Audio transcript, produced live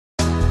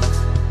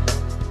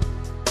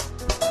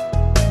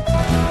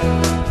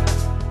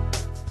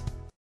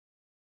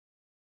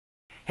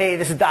Hey,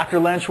 this is Dr.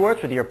 Len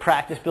Schwartz with your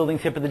practice building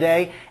tip of the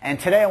day, and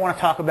today I want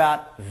to talk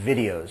about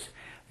videos.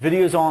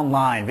 Videos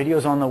online,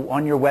 videos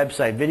on your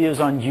website,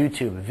 videos on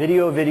YouTube,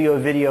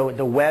 video.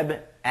 The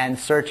web and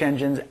search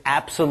engines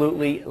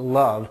absolutely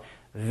love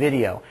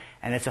video,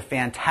 and it's a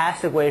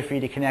fantastic way for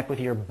you to connect with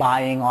your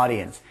buying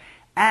audience.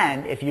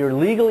 And if you're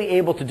legally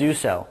able to do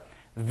so,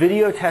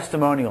 video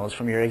testimonials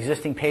from your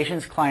existing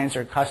patients, clients,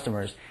 or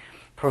customers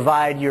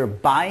provide your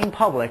buying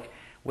public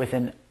with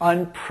an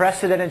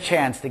unprecedented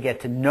chance to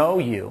get to know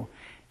you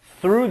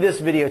through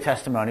this video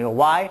testimonial.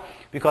 Why?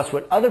 Because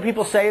what other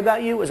people say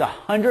about you is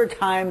 100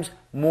 times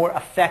more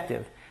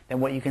effective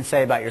than what you can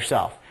say about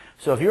yourself.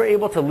 So if you're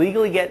able to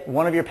legally get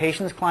one of your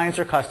patients, clients,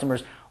 or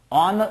customers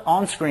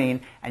on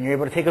screen, and you're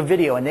able to take a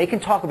video and they can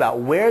talk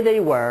about where they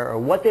were or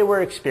what they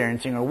were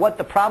experiencing or what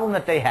the problem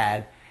that they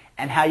had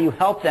and how you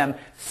help them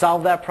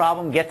solve that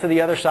problem, get to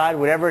the other side,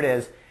 whatever it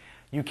is,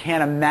 you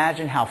can't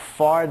imagine how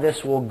far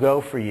this will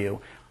go for you.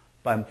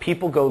 But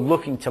people go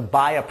looking to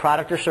buy a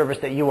product or service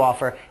that you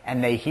offer,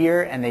 and they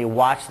hear and they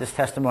watch this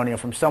testimonial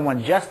from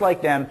someone just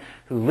like them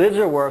who lives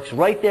or works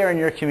right there in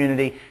your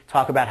community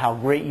talk about how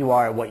great you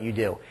are at what you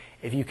do.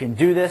 If you can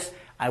do this,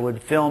 I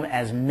would film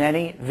as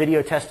many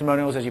video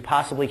testimonials as you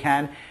possibly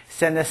can.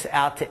 Send this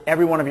out to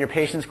every one of your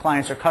patients,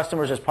 clients, or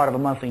customers as part of a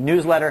monthly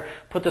newsletter.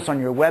 Put this on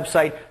your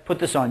website. Put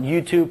this on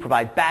YouTube.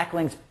 Provide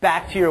backlinks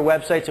back to your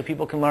website so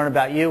people can learn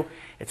about you.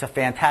 It's a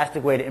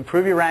fantastic way to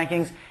improve your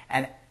rankings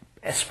and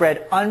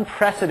spread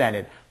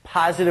unprecedented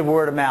positive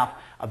word of mouth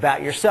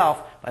about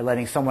yourself by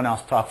letting someone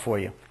else talk for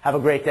you. Have a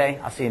great day.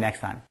 I'll see you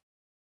next time.